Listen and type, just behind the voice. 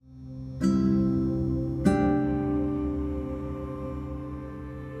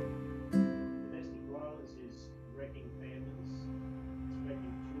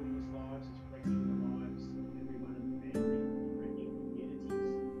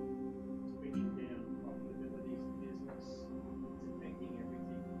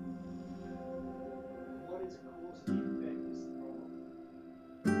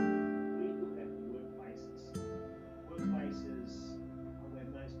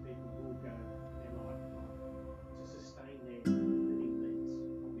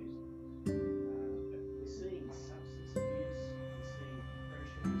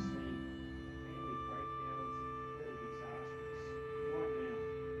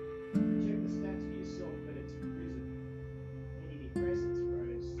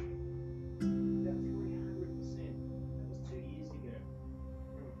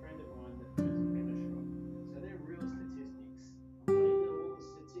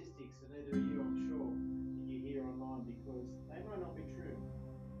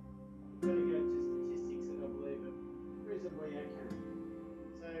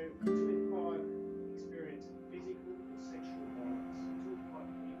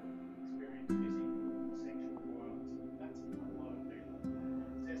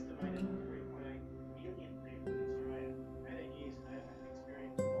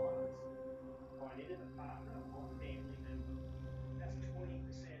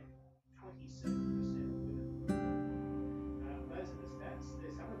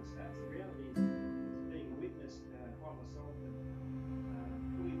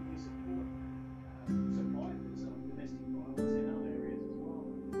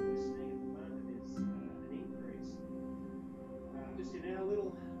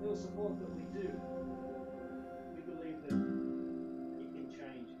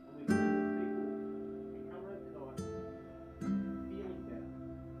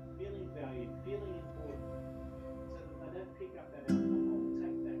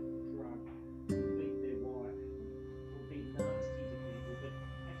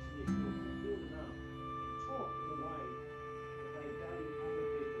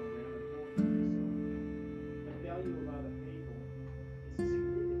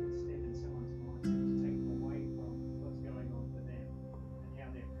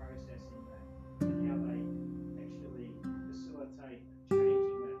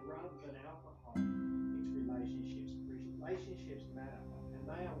alcohol, it's relationships. Relationships matter, and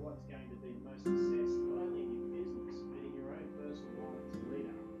they are what's going to be the most success, not only in your business, but in your own personal life as a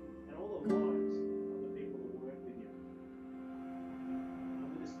leader, and all the lives of the people that work with you.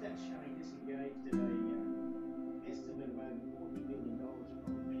 With the stats showing disengaged at an estimate of over $40 billion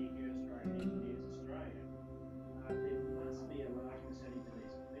from Medicare Australia and Engineers Australia, there must be a large percentage of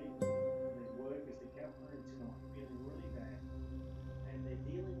these people, these workers that come home tonight feeling really bad, and they're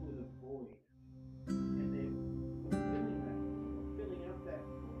dealing with a void, and they're filling up that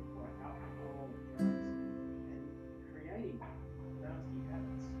void by alcohol and drugs, and creating nasty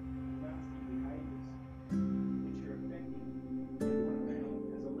habits, nasty behaviours, which are affecting everyone around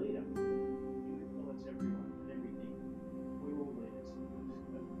them. As a leader, you influence everyone and everything. We're all leaders of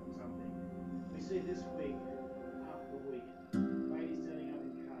something. We see this week, after week, ladies turning up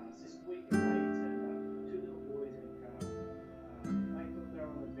in cars. This week, a lady turned up, two little boys in a car. They thought they were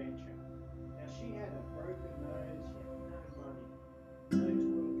on an adventure. Now, she had a broken nose, she had no money, no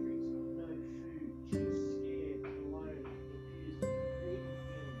toiletries, no food. She was scared, alone, confused, even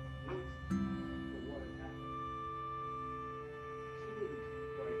feeling guilty for what had happened. She didn't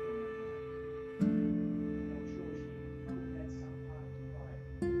break her own nose. And I'm sure she probably had some part to play,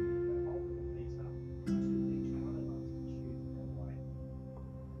 but ultimately it's up to each one of us to choose our way.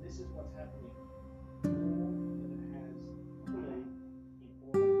 And this is what's happening more than it has, I believe, in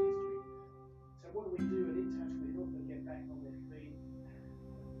all our history. So what do? At In Touch, we help them get back on their feet.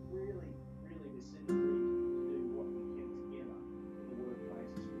 Really, we simply need to do what we can together in the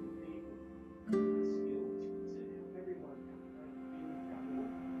workplaces with the people, skills to help everyone come home feeling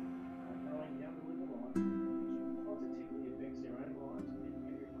comfortable, knowing how to live a life which positively affects their own lives and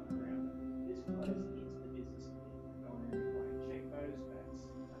everyone around them. This flows into the business in a dynamic way. Check those facts.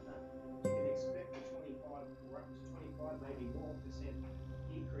 You can expect a 25 or up to 25, maybe more percent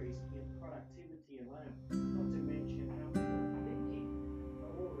increase in productivity alone, not to mention how people are thinking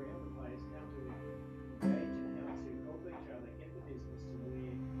all around the place, how to engage and how to help each other get the business to where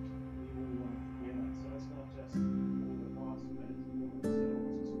we all want it together. So it's not just for the boss, but it's for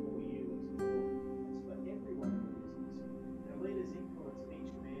themselves, it's for you, it's for everyone in the business. Now, leaders influence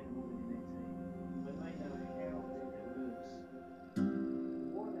each man and woman in their team when they know how to converse,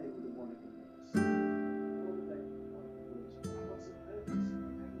 why they would want to converse, what would they want to converse about, what's the purpose of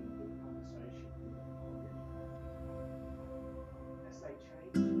having a good conversation with a colleague. As they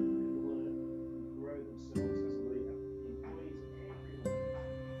change and learn and grow themselves as a leader, the employees and everyone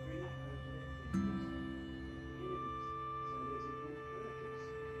bring it home to their families and communities. So there's a good purpose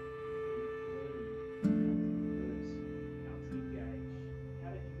in learning how to converse, how to engage,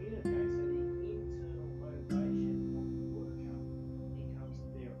 how to communicate, so the internal motivation of the worker becomes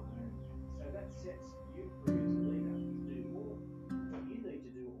their own. So that sets you free as a leader to do more what you need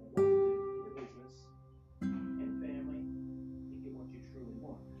to do or want to do in the business and family to get what you truly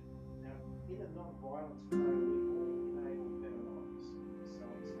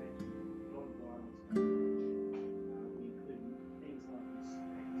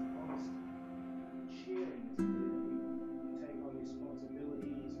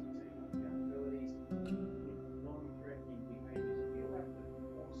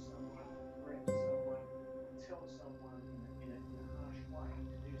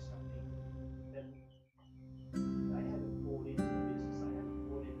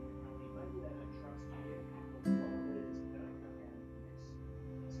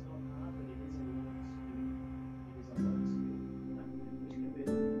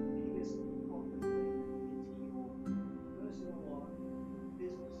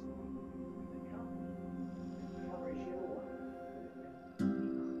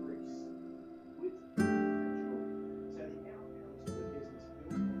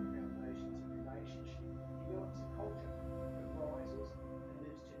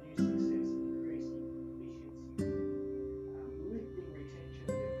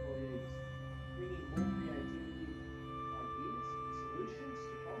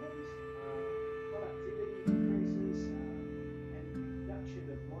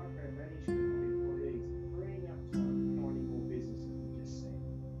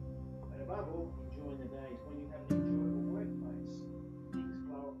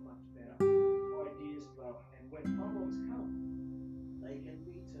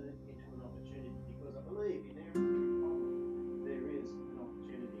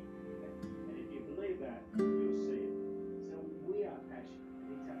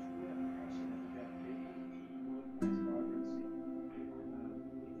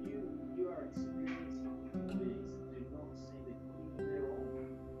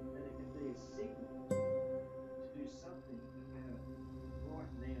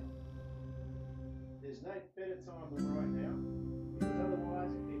there's no better time than right now, because otherwise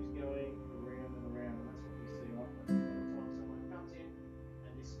it keeps going around and around, and that's what we see often. By the time someone comes in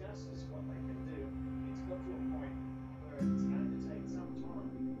and discusses what they can do, it's got to a point where it's going to take some time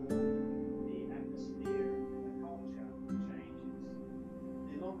before the atmosphere and the culture changes.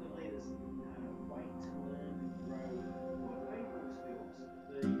 The longer leaders wait to learn and grow the people skills,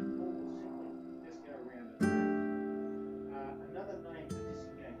 the more will simply just go around and around. Another name for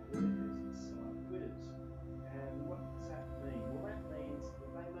disengaged workers is quitters. And what does that mean? Well, that means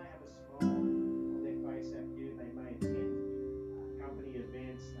that they may have a smile on their face at you, they may attend company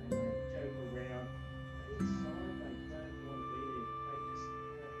events, they may joke around, but inside they don't want to be there.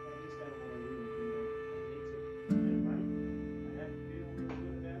 They just don't want to really do that. They need to earn money. They don't feel really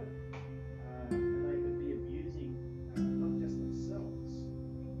good about it. And they could be abusing not just themselves,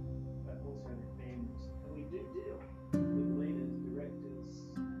 but also their families. And we do deal with leaders, directors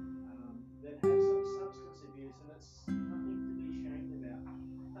that have some substance abuse, and it's nothing to be ashamed about.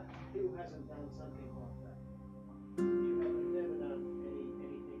 Who hasn't done something like that? You have never done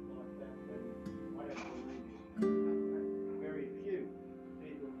anything like that, then I don't believe you. Very few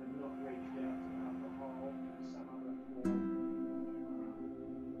people have not reached out to alcohol or some other form of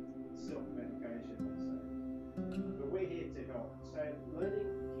self-medication, let's say. But we're here to help. So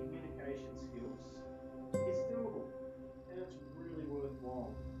learning communication skills is doable, and it's really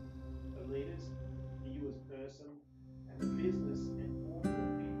worthwhile for leaders, for you as a person, and the business, and all the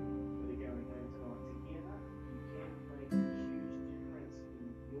people that are going home tonight. Together, you can make a huge difference in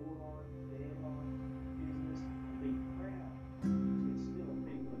your life, their life, business, and be proud to instill in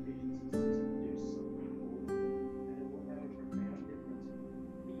people a vision to do something for them, and it will have a profound difference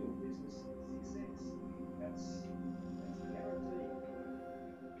in your business success. That's guaranteed.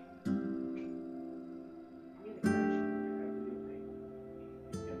 Communication you have with your people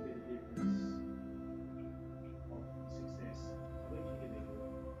is going to be the difference of success of each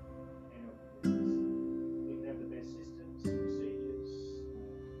individual and of the business. We can have the best systems, procedures,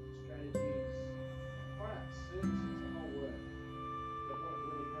 strategies, products, services, the whole work. But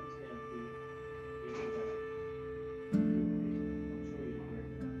when it comes down to the end of the day, I'm sure you'd agree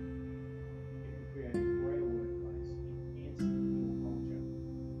with that. You can create a greater workplace, enhance your culture,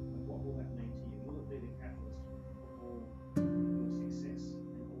 and what will that mean to you? Will it be the catalyst for all your success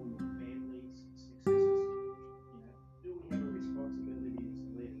and all your family's successes? Do we have a responsibility as a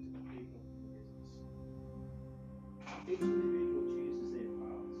leader to the people in the business? Each individual chooses their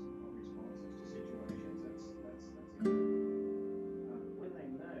paths of responses to situations. That's a given. When they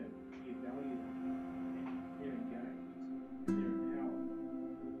know you value them and they're engaged and they're empowered,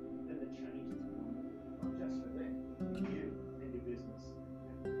 then the change is wonderful. Not just for them, for you and your business.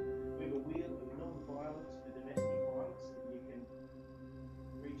 We have a wheel of non-violence for domestic violence that you can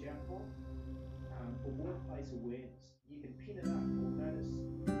reach out for workplace awareness.